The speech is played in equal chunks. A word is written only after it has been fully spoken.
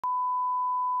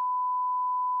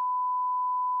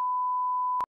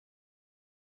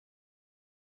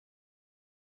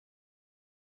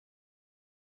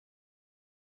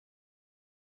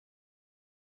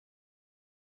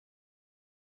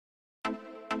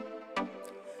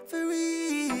For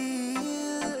real,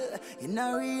 in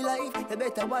a real life, you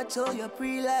better watch how you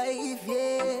pre-life,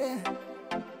 yeah.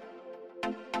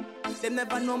 Them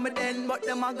never know me then, but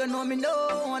them a gonna know me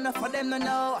now. Enough for them to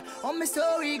know. On my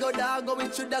story go dog, go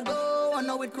it shoulda go. I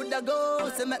know it coulda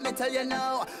go, so make me tell you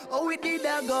now. Oh, it did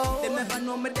a go. Them never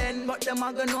know me then, but them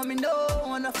a gonna know me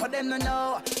now. Enough for them to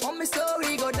know. On my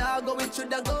story go dog, go it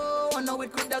shoulda go. I know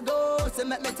it coulda go, so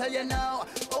make me tell you now.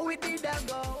 Oh, it did a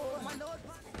go.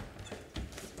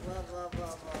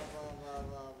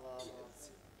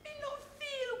 Me no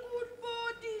feel good for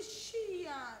this shit.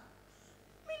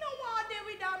 Me no want there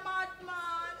with a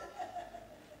madman.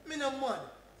 Me no mad.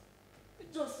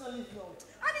 Just a live now.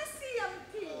 And the same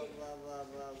thing.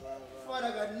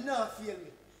 Father God not feel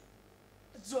me.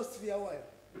 Just for a while.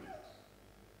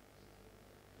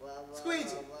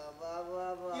 Squeeze it.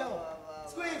 Yo,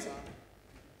 squeeze it.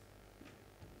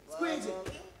 Squeeze it.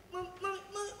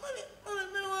 Mommy,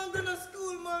 me don't want to go to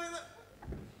school, mommy.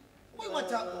 What you want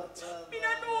to talk about? Me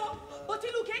no know, but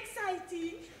it look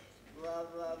exciting.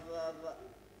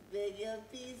 Beg your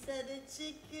piece of the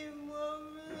chicken,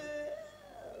 mommy.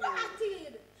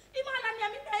 Ratted. Him all and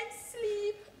me don't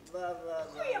sleep.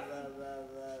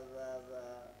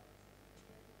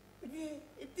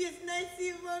 It is nice,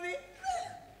 here, mommy.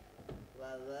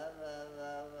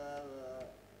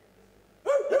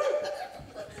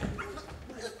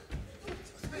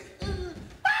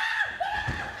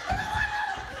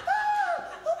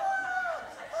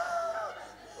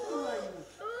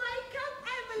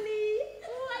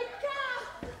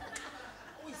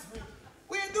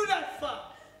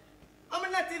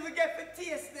 Even get to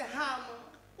taste the ham.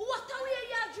 What a way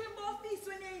you dream about this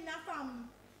when you're in a farm?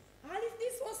 And if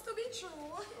this was to be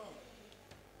true.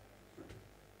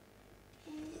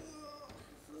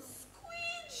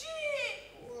 Squeegee!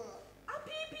 A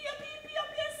pee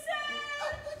up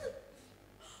yourself!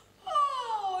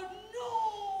 Oh no!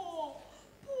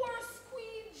 Poor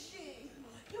Squeegee!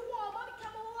 You want mommy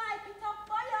come and light it up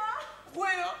fire?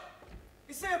 Well,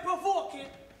 you say provoking.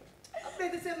 I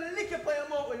better say me lick up on your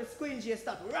mouth when the squeegee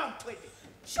stop ramp with it.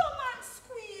 Show man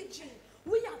Squeegee!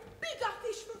 We have bigger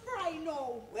fish to fry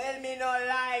now. Well, me no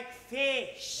like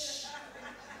fish.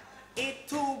 It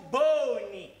too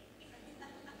bony.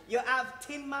 You have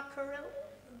tin mackerel?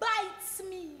 Bites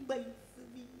me.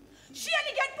 She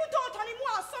only get put out on him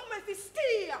while somewhere to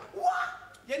steer.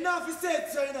 What? You know if you say it,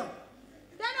 so you know.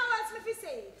 Then how else me fi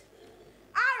say it?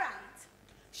 Alright.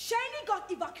 Shiny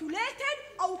got evacuated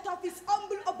out of his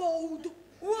humble abode.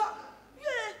 What?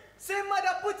 Yeah. Say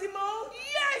mother put him out?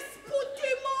 Yes, put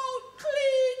him out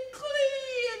clean.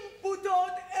 Put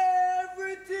out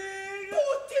everything.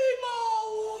 Put him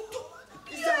out.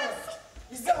 Yes.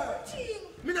 It's alright.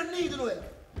 Me not need no help.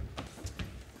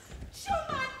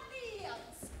 Human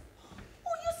beings.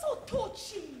 Oh, you so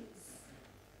touching.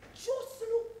 Just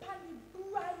look on the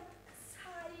bright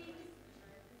side.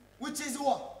 Which is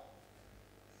what?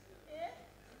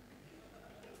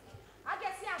 I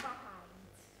guess you have a point.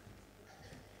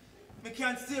 Me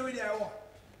can't stay with you or what?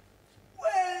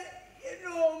 Well, you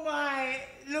know, my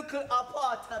little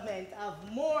apartment have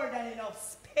more than enough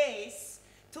space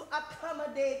to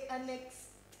accommodate a next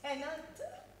tenant.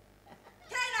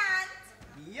 Tenant?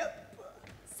 Yep.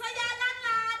 So you're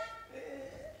landlord?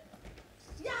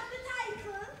 You have the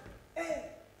title? Hey,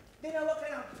 then what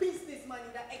kind of businessman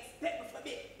you that expect me for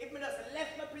me if me just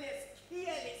left my place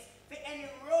careless for any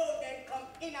road and come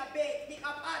in a big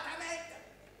apartment?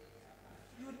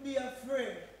 You'd be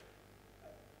afraid.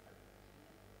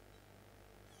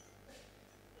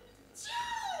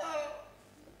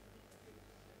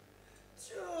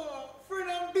 Sure. Friend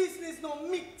and business no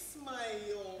mix, my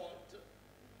yard.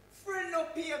 Friend no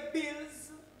pay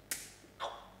bills.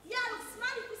 You look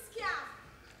smart if you scared.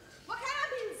 What kind of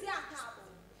bills you have to have?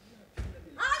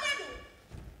 All you do?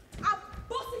 A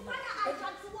bust it on your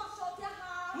hydrant to wash out your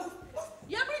hands.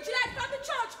 You bridge light from the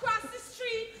church across the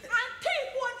street and take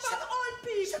one from the old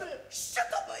people.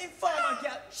 Shut up, informer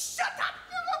girl. Shut up.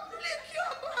 You're gonna lick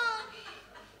your man.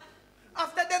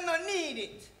 After them no need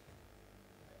it.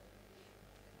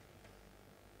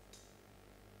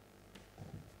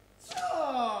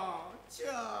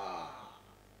 Sure.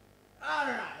 All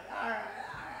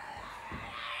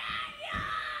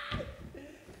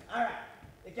right.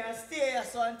 You can stay here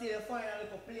so until you find a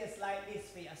little place like this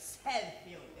for yourself,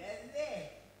 you. That's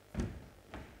it.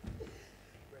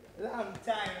 Long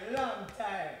time. I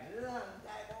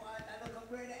want a little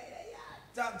brother in the yard.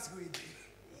 Thanks, Squeegee.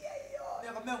 Yeah, yo.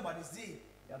 Never remember this, Z.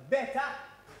 You better.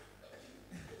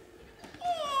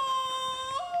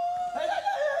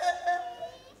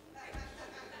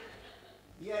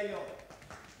 Yeah, yo.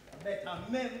 You better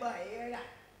remember, hear that?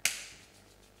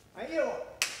 And you,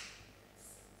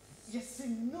 Yes, you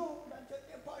know that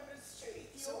you're up on the street,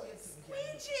 So yo.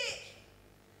 Squeegee!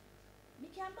 Me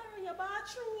can borrow your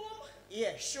bathroom?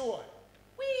 Yeah, sure.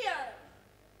 Where?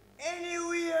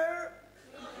 Anywhere.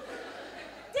 Do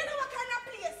you know what kind of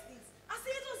place this? I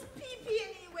see it was pee-pee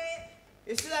anyway.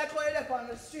 It's like when you're up on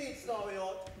the streets now,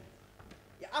 yo.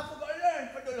 You have to go learn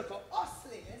for the look of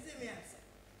hustling, you see me, I say.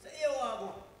 So here we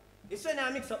go. It's when I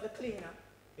mix up the cleaner,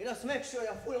 you just make sure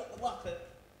you full up the buckle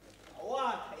of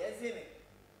water, you see me?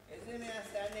 You see me, I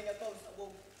say, and then you come some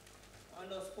boom, and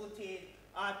just put in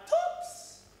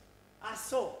tubs of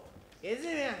soap. You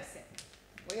see me, I say?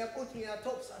 When you put in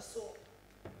tubs of soap,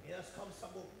 you just come some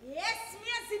boom. Yes,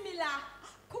 me and Zimila.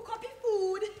 Cook up your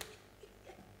food.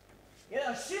 You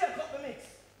just shake up the mix.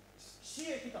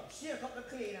 Shake it up, shake up the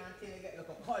cleaner until you get like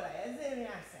a color. You see me,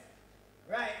 I say?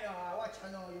 Right now, I watch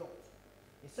you now, yo.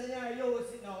 So when you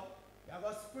use it now, you're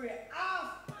going to spray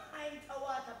half pint of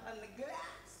water on the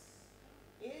glass.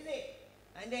 Easy.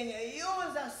 And then you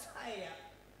use a cider,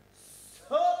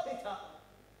 soak it up,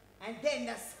 and then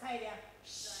the cider,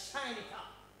 shine it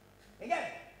up.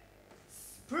 Again,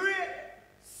 spray,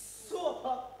 soak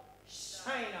up,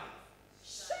 shine off.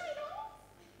 Shine off.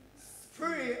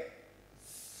 Spray,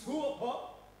 soak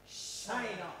up,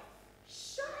 shine off.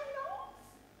 Shine off.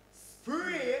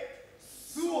 Spray,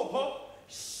 soak up,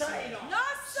 shine off. No,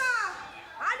 sir.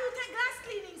 I do take glass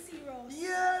cleaning serious.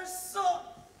 Yes, sir.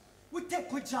 We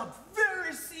take our job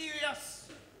very serious.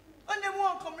 And they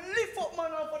won't come lift up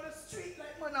man off on the street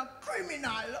like man a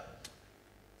criminal.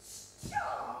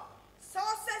 Sure. So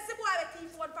says the boy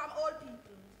with thief one from old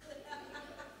people.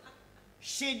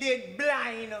 She did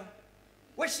blind.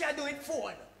 What she a do it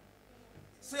for?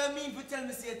 So you mean to tell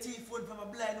me say a thief phone from a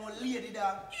blind old lady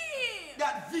dog? Yeah.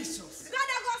 That vicious.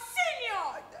 Gotta go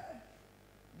senior.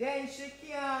 Then she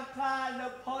can't call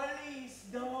the police,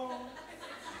 though.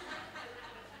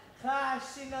 Cause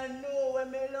she don't know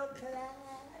what me look like.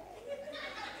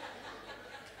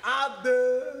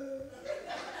 Abel.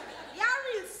 You're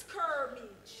real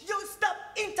skirmish. You stop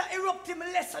interrupting my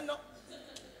lesson now.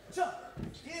 Sure.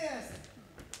 Yes.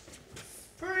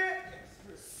 Spray,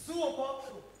 soap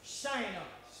up, shine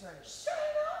off.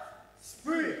 Shine off.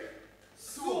 Spray,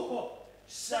 soap up,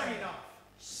 shine off.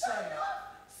 Shine off.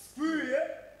 Spray,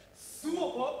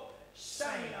 soap up,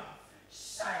 shine off.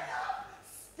 Shine off.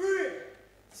 Spray,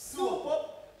 soap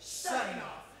up, shine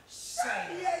off.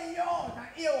 Shine. Yeah, yo, now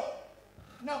yo.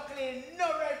 No clean,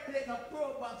 no red plate, no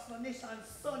pro box, no nation,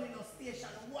 sun, no station,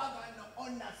 no wagon, no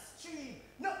under stream,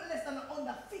 not less than no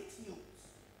under 50 youths.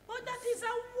 But that is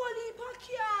a wally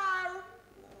backyard.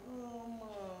 Oh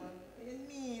man, you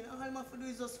mean all I have to do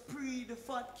is just pre the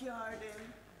fat car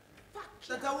then?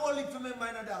 That's a whole heap for me,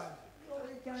 my dog. No,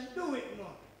 you can do it,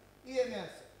 man. Hear me,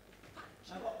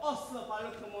 sir. I go hustle up a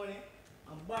little money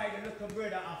and buy the little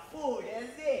brother a food,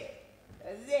 that's it.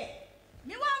 That's it.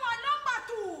 Me want one number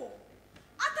 2.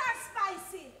 Hot and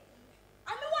spicy.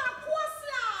 And me want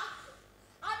coleslaw.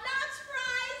 And large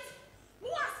fries. Me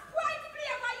want Sprite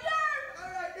flavor yarn.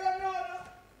 All right, don't know.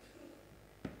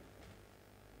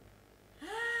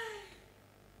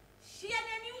 She and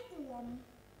a new home.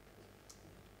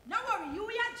 No worry, you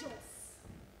are just.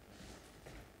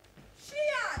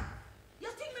 Shean, you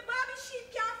think my baby sheet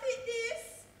can fit this?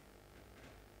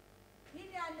 In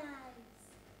your nice.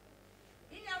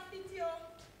 In your fit you.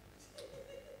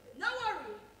 No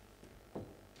worry.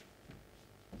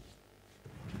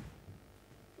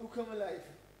 Who come alive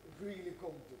really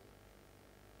come to?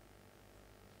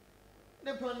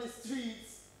 Them on the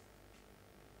streets.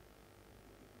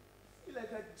 Feel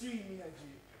like a dream in a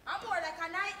dream. I'm more like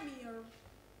a nightmare.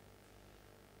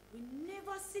 We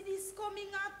never see this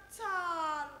coming at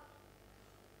all.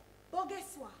 But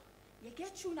guess what? You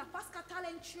get through a Pascal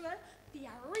talent trail for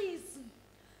a reason.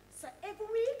 So every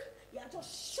week, you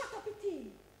just shut up it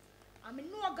in. I mean,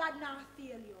 no God now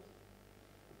fail you.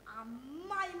 And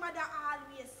my mother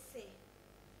always say,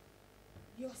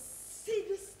 you see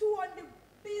the stone the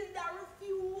builder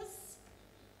refuse,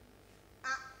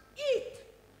 it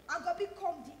I go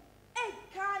become the egg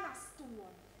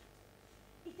cornerstone.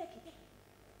 It take it.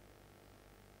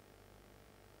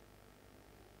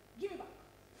 Give me back.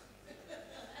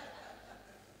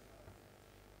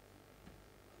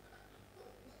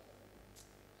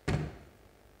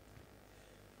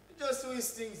 Just wish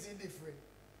things are different.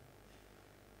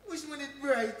 Wish when it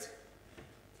bright.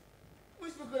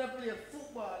 Wish we could have played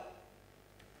football.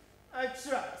 I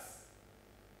trust.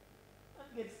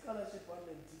 And get scholarship on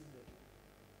them team.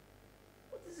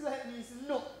 What is like me is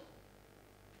nothing.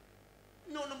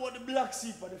 Nothing about the black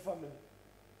sheep of the family.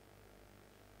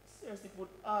 Cersey put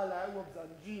all our hopes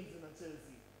and dreams in a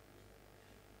Chelsea.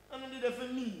 And what did they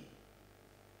for me?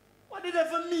 What did they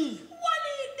for me?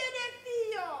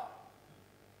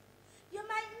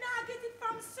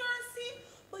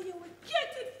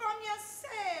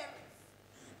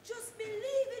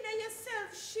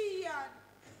 champion.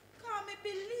 Can't me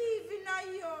believe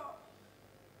in you.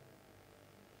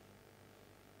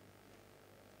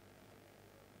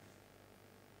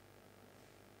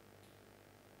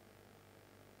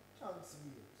 Thanks,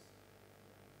 Williams.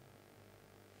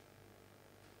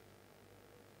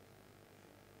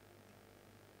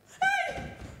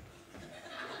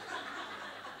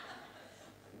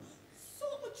 So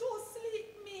much you sleep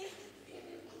me.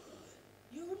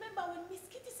 You remember when Miss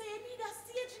Kitty said you need a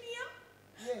stage name?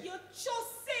 Yeah. You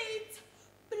just say it.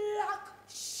 Black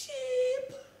Sheep.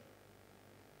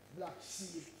 Black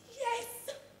sheep. Yes,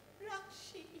 Black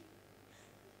Sheep.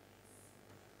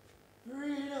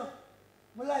 Rena,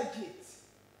 I like it.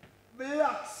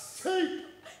 Black sheep.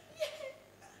 Yeah.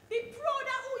 Be proud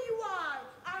of who you are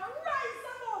and rise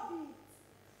above it.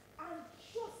 And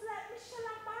just like Michelle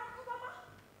and Barack Obama,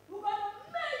 we're gonna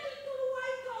make it to the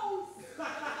White House.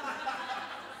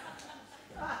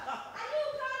 Are you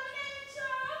coming in,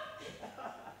 Trump?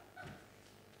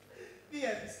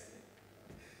 Yes.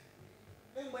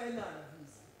 Remember your nana,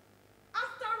 please.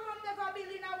 After one never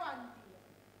building a one day.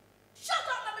 Shut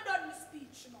up, let me done my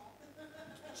speech now.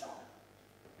 Trump.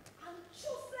 And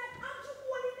just like Andrew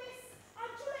Holiness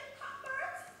and Juliet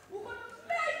Cuthbert, we're gonna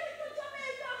make it to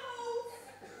Jamaica House.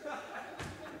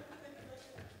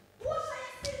 Who shall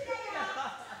I still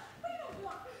there? We don't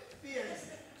want. Yes.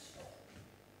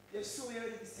 You're so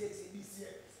ready to say this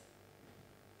year.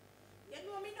 You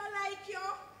know me not like you.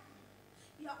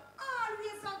 You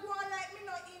always a go like me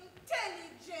not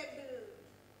intelligible.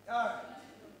 Alright.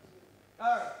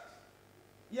 Alright.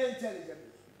 You're intelligent.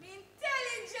 Me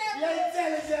intelligible. You're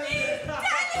intelligent.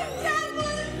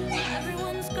 Intelligible.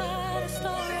 Everyone's got a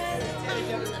story.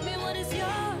 Tell me what is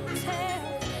your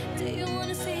tale. Do you want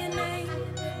to see your name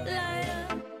light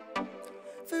up?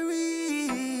 For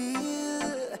real,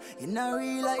 in a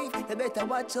real life, you better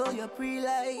watch all your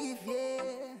pre-life,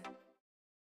 yeah.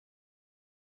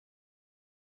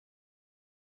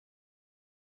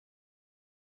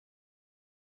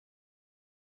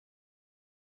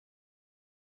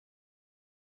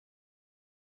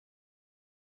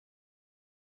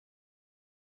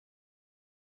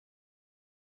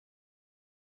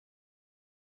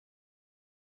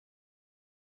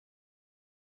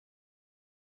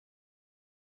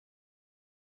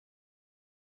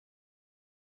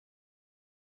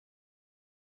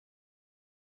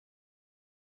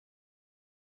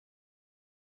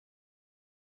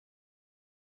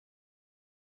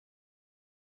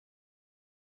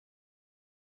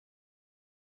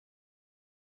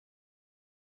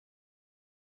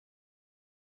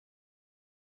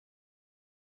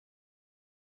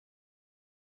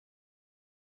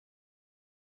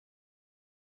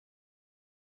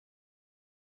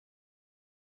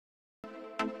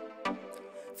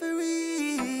 For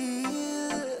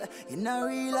real, in a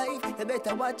real life, you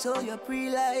better watch all your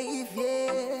pre-life,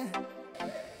 yeah.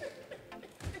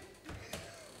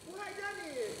 Why,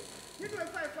 Danny? You know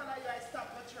if I follow you, I stop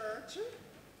at church.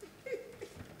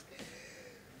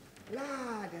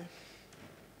 Lord,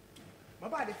 my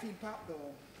body feel pop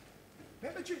though.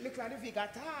 Maybe treat me like the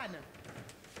vegan.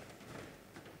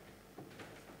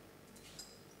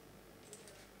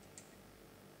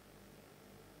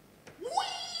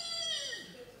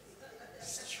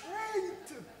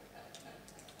 Strength.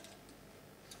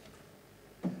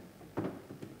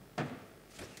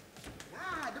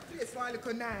 Ah, the place was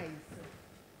looking nice.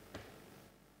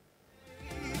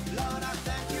 Lord, I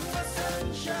thank you for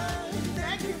sunshine,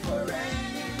 thank you for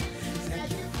rain,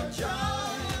 thank you for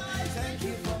joy, thank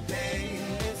you for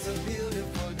pain. It's a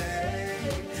beautiful day,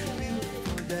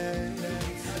 beautiful day,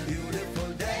 beautiful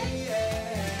day.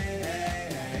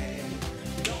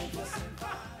 Don't fuss and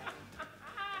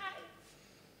fight.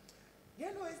 You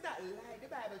know, it's that lie the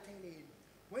Bible telling.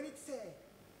 When it says,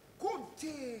 good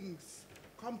things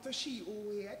come to she who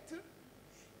wait.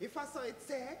 If I saw it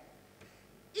say,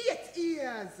 8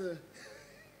 years.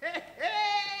 Hey,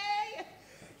 hey.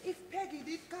 If Peggy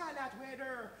did call that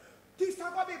weather, this is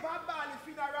going to be Bob Marley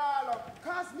funeral.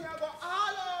 Cause me I go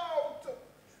all out.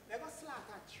 They go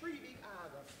slaughter 3 big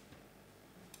hogs.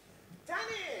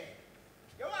 Danny,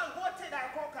 you want to go take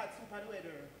that coconut soup and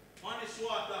weather? Honest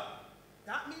water.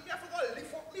 That means you have to go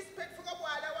lift up this pet for go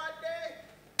boil that one day.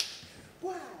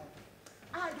 Well,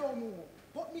 I don't know.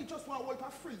 But me just want to wipe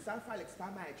a freeze and file extra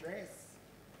my dress.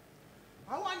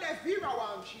 I wonder if Vera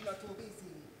wants she not too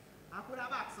busy. I could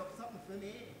have asked up something for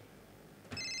me.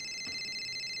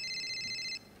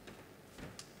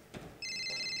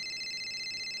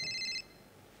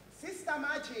 Sister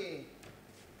Maggie.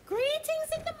 Greetings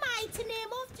in the mighty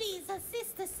name of Jesus,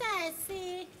 Sister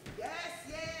Cersey. Yes,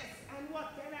 yes. And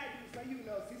what can I do for you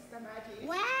now, Sister Maggie?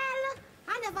 Well,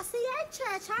 I never see you in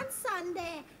church on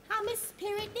Sunday. And my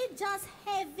spirit is just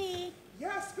heavy.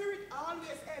 Your spirit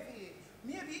always heavy.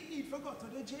 Maybe it need to go to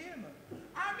the gym.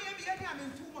 Or maybe you're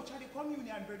having too much of the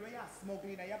communion bread where you're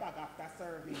smuggling in your bag after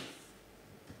service.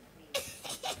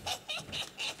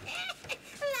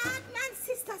 Lord, man,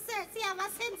 Sister Cersey have a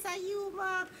sense of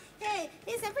humor. Hey,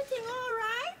 is everything all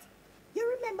right?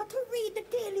 You remember to read the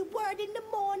daily word in the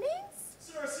mornings?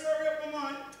 Cersey, hurry up,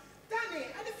 man. Danny,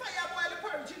 and the fire boil the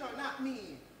porridge, you know, not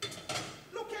me.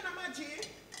 Look in my G.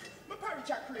 My porridge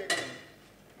are crazy.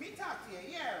 We talk to you,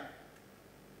 yeah.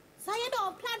 So you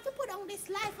don't plan to put on this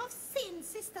life of sin,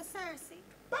 Sister Cersey?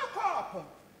 Back up!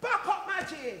 Back up, my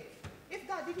G. If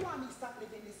God did want me to stop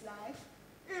living this life,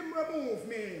 him remove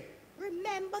me.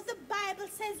 Remember, the Bible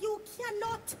says you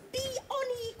cannot be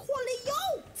unequally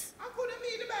yoked. I couldn't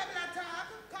mean the Bible attack,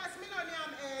 because me know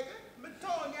I'm egg. Me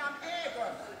told I'm egg.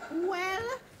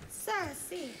 Well,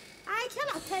 Cersey, I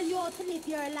cannot tell you how to live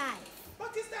your life.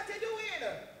 What is that you doing?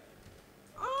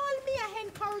 All me I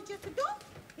encourage you to do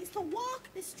is to walk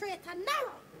the straight and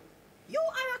narrow. You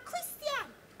are a Christian,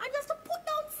 and you have to put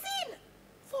down sin.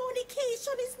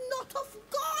 Fornication is not of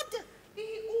God.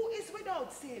 He who is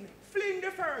without sin, fling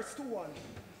the first one.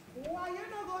 Why you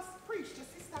not go preach to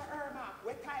Sister Irma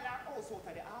where Tyler also out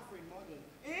of the offering money?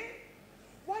 Eh?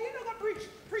 Why you not go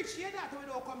preach to your daughter when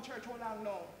you don't come church how long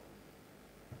now?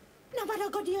 Nobody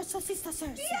go there, so Sister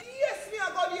Cersey. Yes, me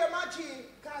I go there, Maggie.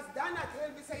 Because Dana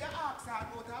tell me say you ask her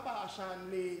about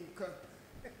abortion link.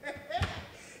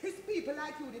 It's people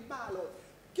like you that ball out.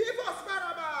 Give us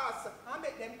Barracks and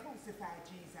make them crucify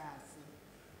Jesus.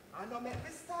 And now make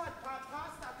me start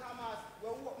Pastor Thomas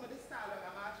when we open the stall on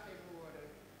the Marchman Road.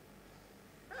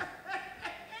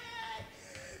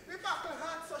 The buckle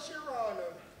hard so she run.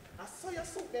 I saw you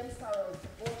suit them sorrows,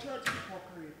 oh church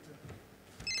hypocrite.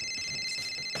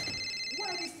 Why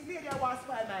this lady was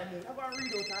by my moon? I'm going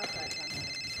to read out outside.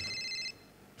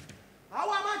 How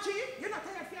am I, G? You're not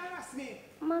tired if you harass me.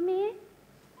 Mommy?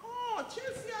 Oh,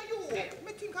 Chelsea, are you?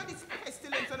 Me think of this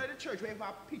pestilence under the church where you have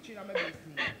a picture on my business.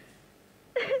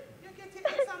 You're getting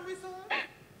exam results?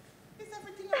 Is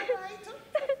everything all right?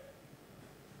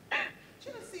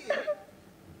 Chelsea?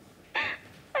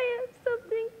 I have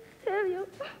something to tell you.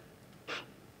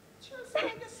 Chelsea, why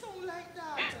you sound like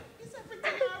that? Is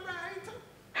everything all right?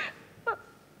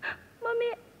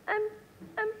 Mommy,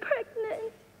 I'm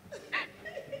pregnant.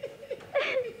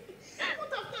 What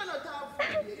have done at all for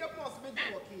you? You must be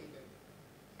joking.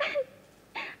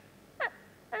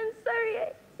 I'm sorry I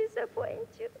disappoint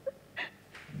you.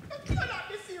 You cannot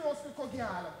be serious, little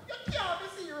girl. You can't be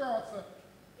serious.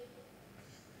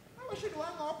 How should you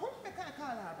hang up? I can't call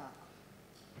her back.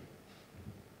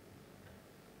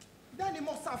 Danny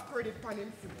must have credit on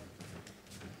him too.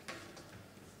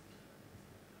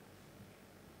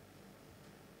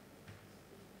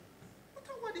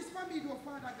 What this for me do,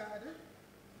 Father God?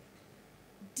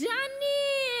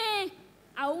 Danny!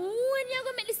 I when you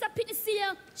go make this up in the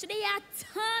seal, should they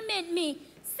torment me?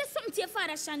 Say something to your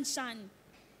father, Shan Shan.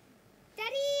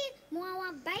 Daddy, I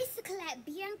want bicycle like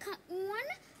Bianca on,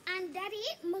 and Daddy,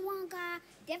 I want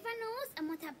Devanos, I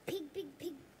want a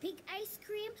big ice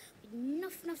cream with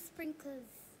enough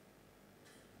sprinkles.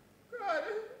 God,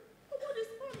 what is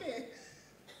for me?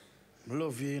 I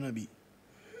love you in a bit.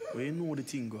 But you know the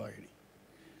thing go already.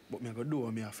 But I go do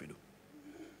what I have to do.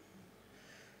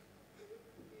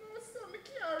 No, sir, I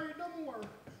can't read no more.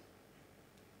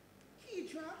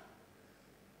 Keitra,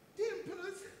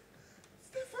 Dimples,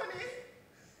 Stephanie,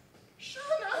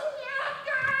 Shona.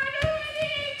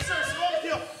 Cersey, what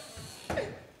you?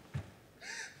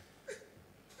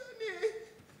 Danny.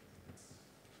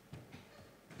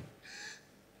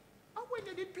 And when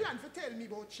you did plan to tell me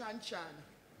about Shan Shan?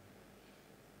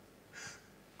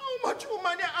 How much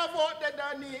woman you have out there,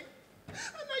 Danny?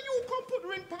 And then you come put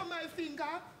ring on my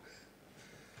finger?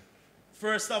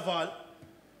 First of all,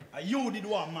 you did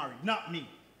want married, not me.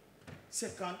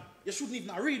 Second, you shouldn't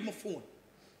even read my phone.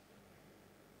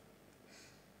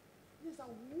 You're a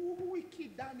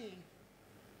wicked Danny.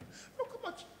 Look how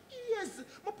much years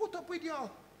I put up with you. How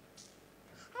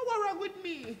wrong with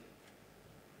me?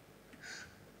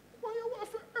 Why you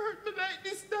want to hurt me like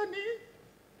this, Danny?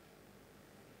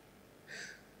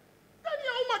 Danny,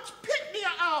 how much pick me you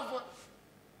have?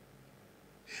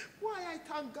 Why I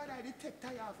thank God I detected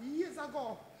I have years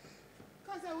ago.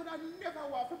 Because I would have never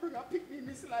want to bring a picnic in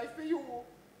this life for you.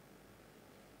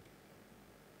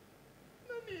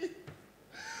 Danny,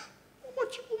 how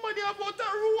much woman you have out the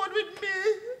road with me?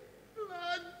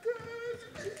 Lord God.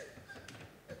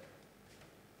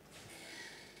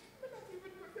 I'm not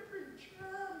even going to bring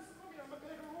germs coming in my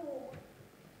bedroom.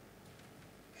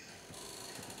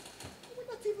 We're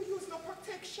not even using no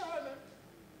protector.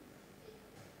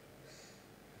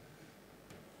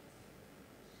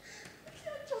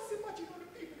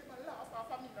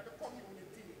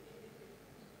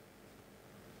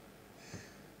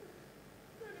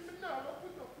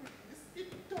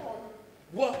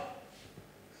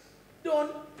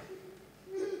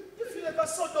 go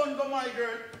so done go, my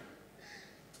girl.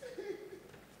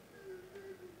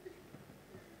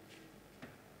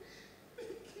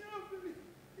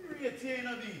 Great, you ain't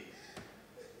a bee.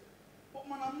 But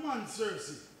man, a man,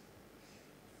 Cersey.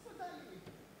 So, Danny,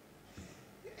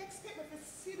 you expect me to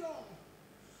sit down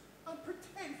and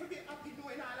pretend to be happy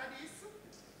doing all of this?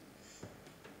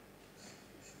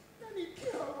 Danny,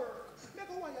 pure work.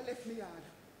 Never why you left me yard.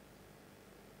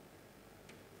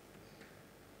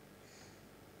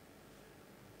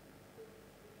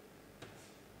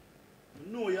 I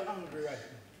know you're angry right now.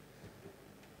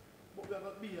 But we have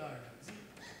to be alright, see?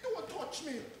 Don't touch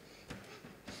me.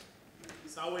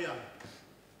 It's how we are.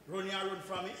 Run here, run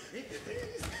from me.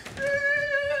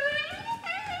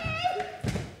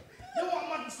 You want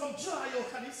man to come try your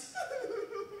canis?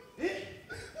 Eh?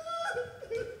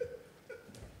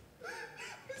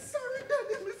 I'm sorry,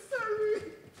 Daddy, I'm sorry.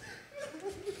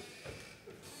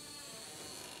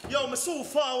 Yo, I'm so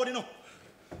forward, you know.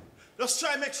 Just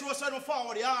try to make sure so I don't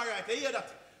forward, you alright? You hear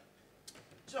that?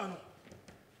 John.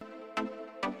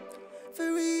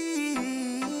 For real,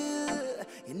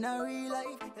 in a real life,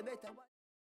 you better watch.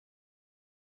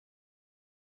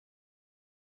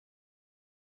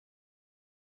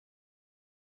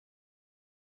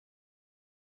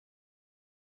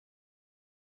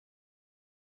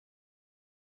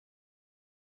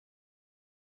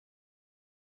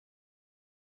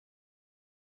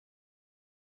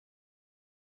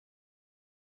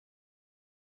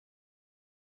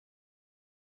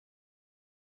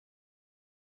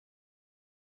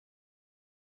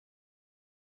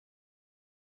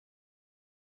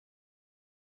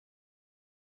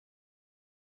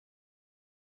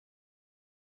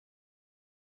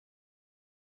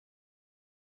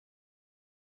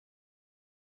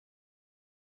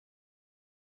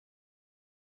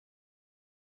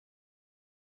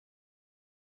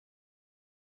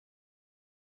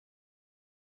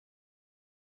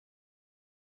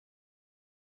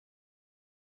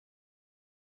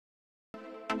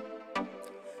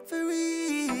 For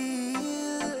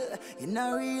real, in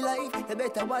a real life, you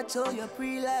better watch all your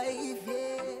pre-life,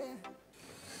 yeah.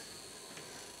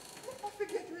 I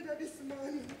forget rid of this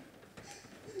man.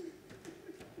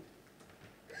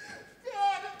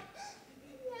 God,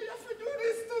 why you have to do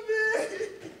this to me?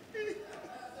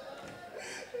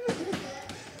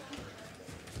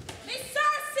 Miss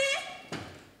Cersey,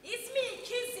 it's me,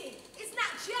 Kizzy. It's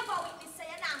not Jehovah Witness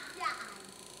saying I'm fly.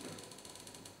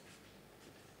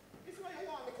 This is what you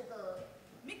want, little girl.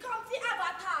 Me come to have a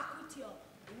talk with you.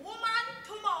 Woman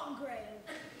to mongrel.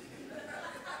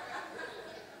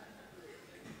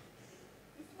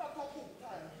 It's not a good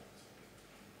time.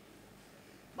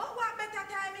 But what better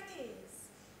time it is?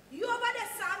 You over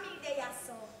there saw me there,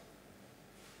 so.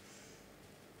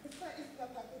 It's not a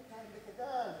good time, little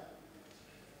girl.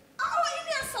 Oh, in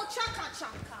here so chaka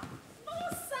chaka. No,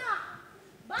 sir.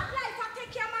 Bad life, I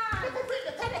take your man. Little bit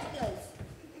the top of the house.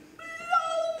 No,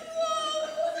 whoa.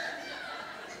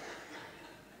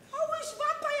 I wish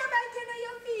vampire biting in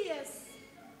your face.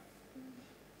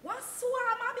 What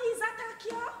swarm of bees attack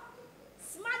you?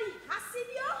 Smelly acid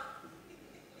you?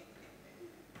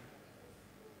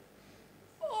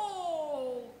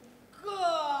 Oh,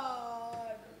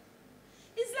 God.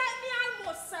 It's like me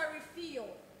almost sorry for you.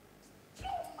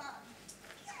 Oh, man.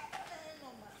 No,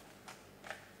 man.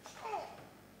 Oh.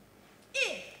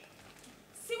 Eh.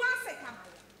 See what I say,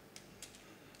 Kamala?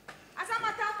 As a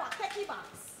matter of fact, take it back.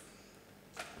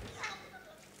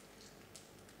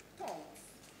 Tongues.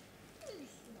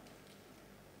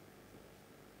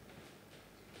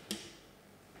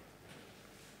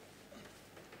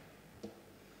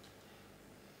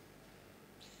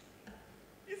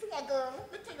 It's my girl.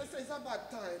 Me tell you say it's a bad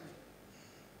time.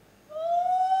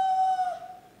 Ooh,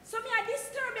 so me I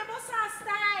disturb your boss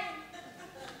style.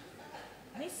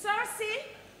 Miss Cersey,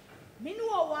 me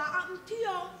know what happened to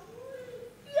you.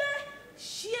 Yeah,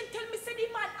 she ain't tell me say the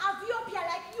man have you up here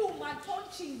like you man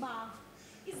punching bag.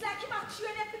 It's like him a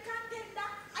train every contender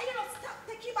and you don't stop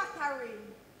taking battery.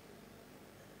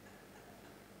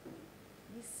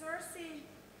 Miss Cersey,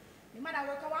 me mother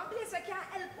work at one place where can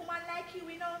help woman like you,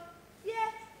 you know.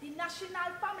 Yeah, the National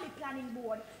Family Planning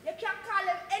Board. You can call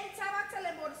them anytime I tell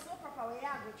them about the soap opera where you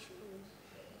go through.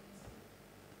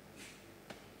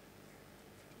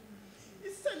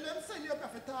 You send you up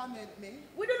to torment me.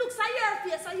 With the looks of your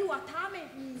face, are you a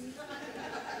torment me?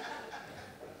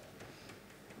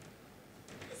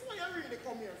 This is what you really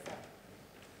come here for.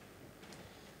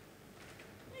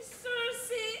 Miss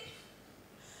Cersey,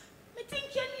 me think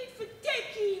you need to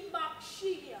take him back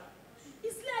here.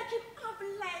 It's like him have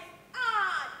life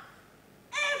hard.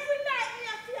 Every night me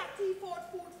a feel a tea for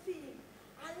food feed.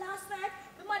 And last night,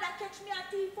 the mother catch me a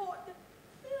tea for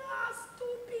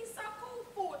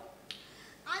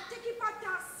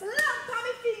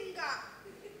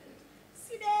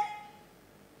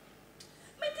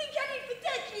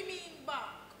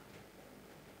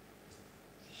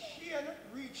Shane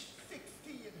reached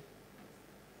 16.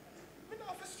 I don't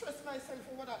have to stress myself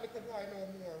over that little boy no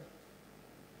more.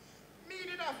 Me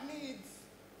didn't have needs.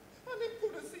 And he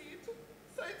couldn't see it.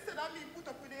 So instead of me put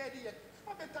up with the idiot,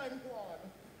 I better him go on.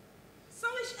 So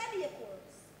which idiot was?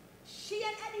 She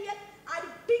and idiot are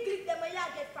the big league them I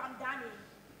get from Danny.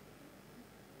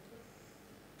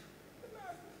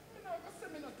 I'm not going to say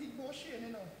me nothing about Shane,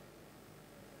 you know.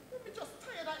 I'm just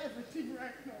tired of everything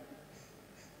right now.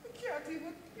 I can't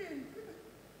even think.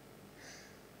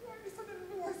 Why this is the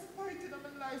lowest fight in my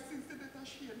life since the death of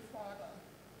Shane's father?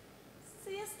 So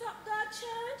you stop God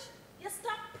church? You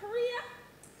stop prayer?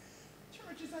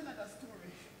 Church is another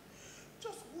story.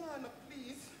 Just go on,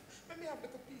 please. Let me have a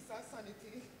little piece of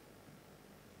sanity.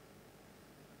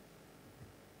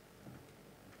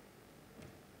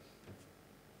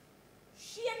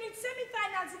 She in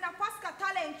semi-finals in a Pascal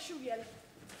talent trail.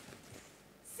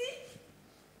 See?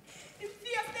 It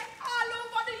feels they all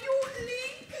over the youth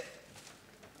league.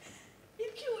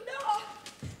 It's cute though.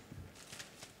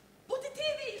 Put the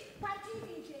TV. By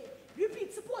TVJ.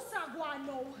 Repeat, suppose I go on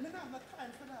now. I don't have no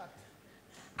time for that.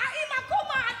 I am a come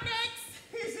on next.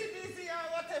 Easy, or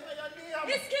whatever your name.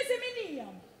 It's Kizzy me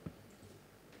name.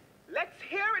 Let's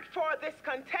hear it for this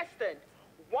contestant.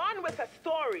 One with a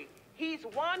story. He's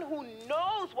one who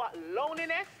knows what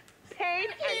loneliness, pain,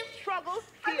 and struggle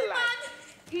feel like.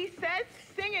 He says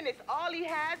singing is all he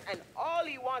has and all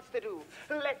he wants to do.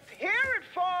 Let's hear it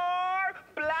for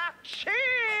Black Sheep.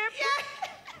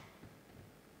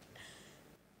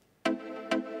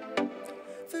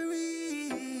 For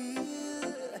real,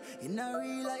 in a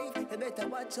real life, you better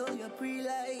watch all your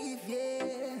pre-life,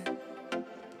 yeah.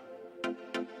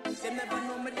 They never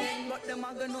know me then, but them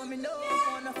a gonna know me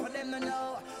now. Enough for them to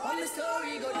know. How my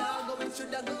story go down, go it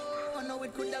shoulda go. I know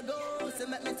it coulda go, so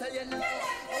let me tell you now.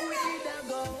 How we did that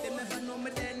go? They never know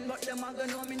me then, but them a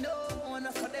gonna know me now.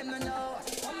 Enough for them to know.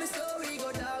 How my story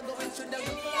go down, go it shoulda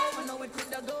go. I know it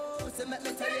coulda go, so let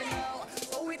me tell you now.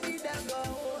 How we did that go?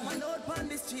 Man out on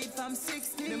the street from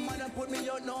 16. The mother put me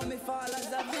out, now me fall as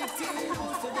a victim.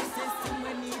 So the system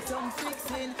we need some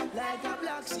fixing. Like a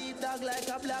black sheep, dog like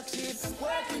a black sheep.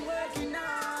 Working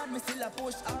hard, me still a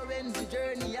push orange the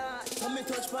journey hard. So me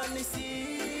touch on the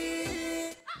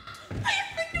sea. I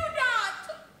have to do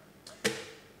that.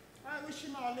 I wish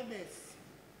him all the best.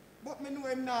 But me know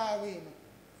him now win.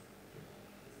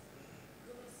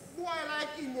 Boy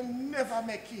like him will never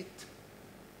make it.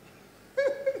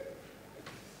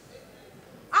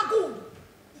 I'm good.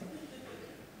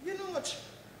 You know what?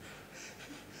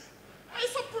 I'm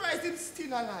surprised him still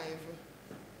alive.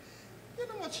 You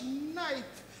know much night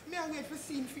me I wait for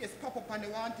seeing face pop up on the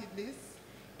wanted list.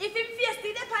 If him face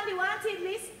did up on the wanted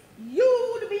list, you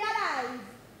would be alive.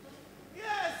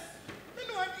 Yes, you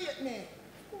know him hate me.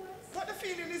 But the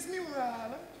feeling is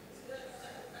mural.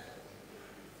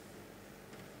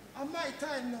 And my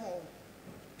time now.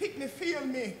 Pick me, feel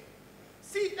me.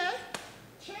 See there?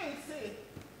 Chelsea.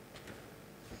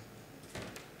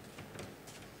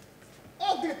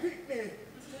 Ugly pick me.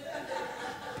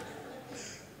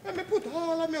 Let me put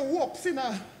all of my hopes in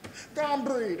a gone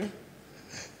breed.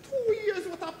 2 years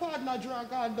with a partner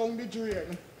drag on down the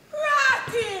drain.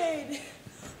 Rotted!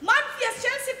 Man face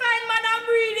Chelsea fine man I'm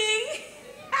breeding.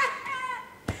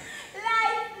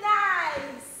 Life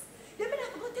nice. You mean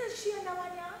I go tell Shane now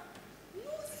one ya?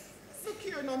 No. Look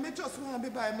here now, me just want to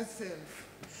be by myself.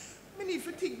 Me need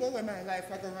to think about where my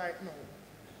life I go right now.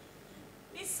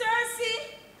 Miss Cersey,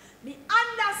 me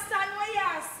understand what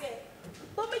you say.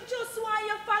 But me just want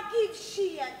you forgive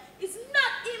Shane. It's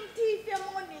not him thief your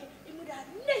money. He would have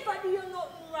never do you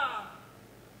nothing wrong.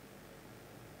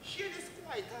 Shane is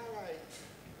quite alright.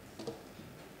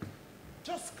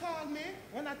 Just call me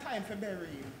when I time for bury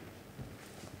him.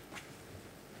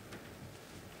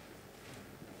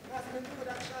 Because I know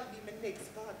that shall be my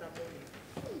next partner money.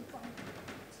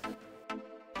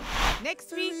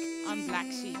 Next week on Black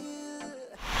Sheep.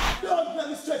 Don't let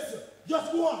me stress you.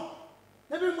 Just go on.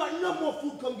 Everybody, no more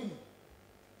food come give me.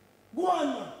 Go on,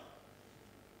 man.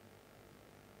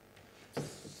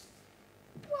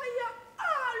 Why you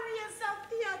always have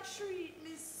to treat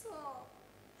me so?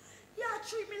 You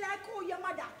treat me like how your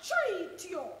mother treat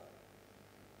you.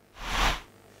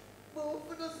 But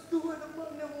what does do what the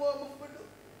man them want me to do?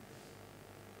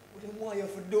 What them want you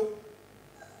to do?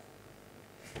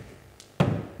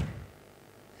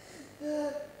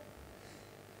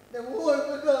 Them want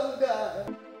me down there.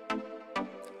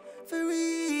 For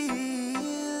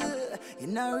real,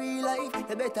 in a real life,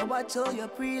 you better watch all your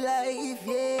pre-life,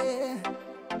 yeah.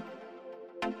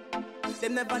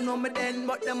 Them never know me then,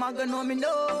 but them a gonna know me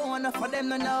now. Enough for them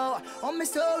to know. On my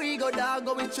story go dog,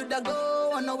 go it shoulda go.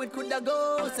 I know it coulda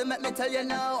go. So let me tell you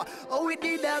now, oh it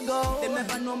did that go. They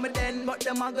never know me then, but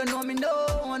them a gonna know me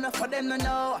now. Enough for them to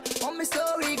know. Oh my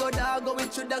story go dog, oh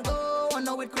it shoulda go. I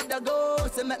know it coulda go.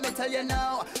 So let me tell you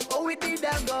now, oh it did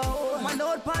that go. Man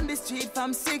out on the street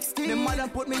from 16. The mother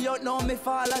put me out, now me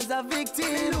fall as a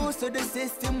victim. Me lose to the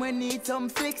system, we need some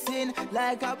fixing.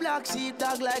 Like a black sheep,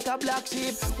 dog like a black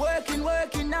sheep.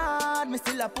 Working hard, me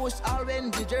still a push all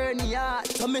when the journey hard.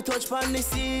 So me touch on the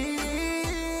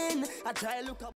scene, I try look up.